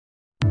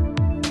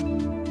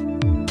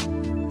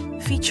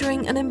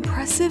Featuring an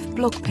impressive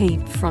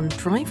block-paved front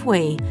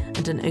driveway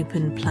and an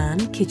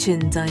open-plan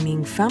kitchen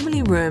dining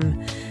family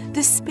room,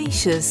 this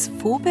spacious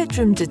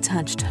 4-bedroom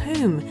detached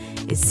home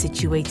is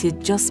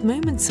situated just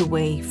moments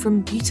away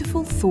from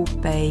beautiful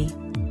Thorpe Bay.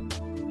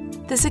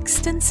 There's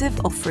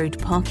extensive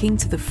off-road parking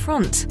to the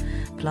front,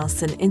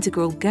 plus an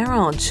integral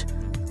garage,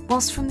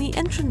 whilst from the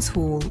entrance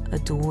hall are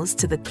doors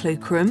to the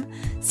cloakroom,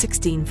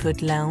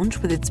 16-foot lounge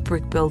with its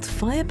brick-built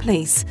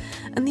fireplace,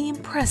 and the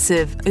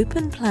impressive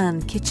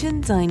open-plan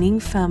kitchen dining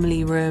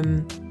family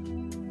room.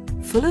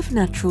 Full of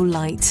natural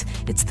light,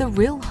 it's the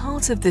real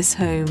heart of this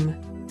home.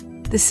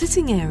 The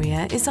sitting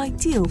area is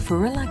ideal for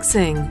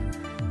relaxing.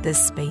 There's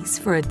space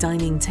for a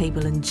dining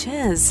table and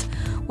chairs,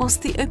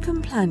 whilst the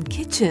open-plan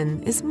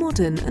kitchen is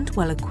modern and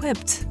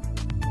well-equipped.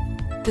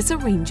 There's a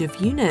range of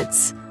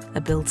units, a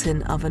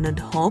built-in oven and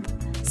hob,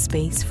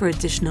 space for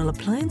additional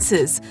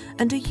appliances,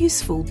 and a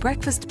useful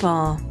breakfast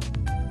bar.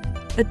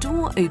 A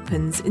door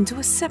opens into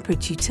a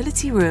separate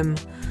utility room,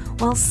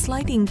 while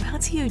sliding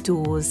patio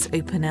doors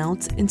open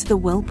out into the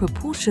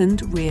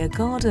well-proportioned rear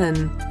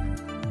garden.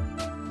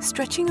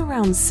 Stretching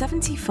around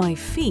 75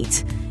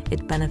 feet,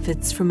 it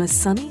benefits from a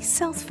sunny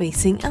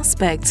south-facing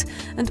aspect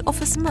and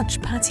offers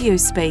much patio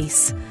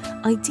space,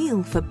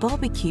 ideal for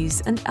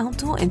barbecues and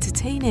outdoor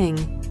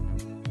entertaining.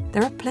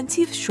 There are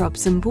plenty of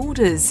shrubs and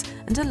borders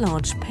and a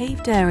large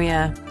paved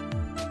area.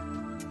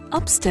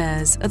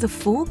 Upstairs are the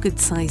 4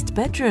 good-sized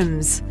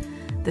bedrooms.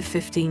 The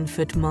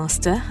 15-foot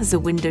master has a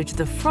window to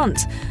the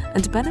front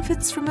and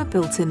benefits from a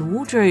built-in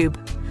wardrobe.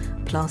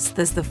 Plus,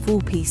 there's the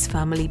 4-piece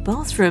family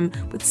bathroom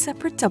with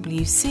separate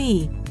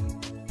WC.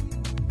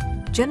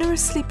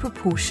 Generously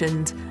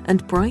proportioned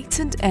and bright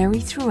and airy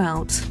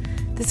throughout,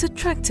 this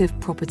attractive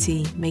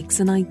property makes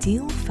an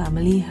ideal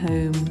family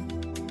home.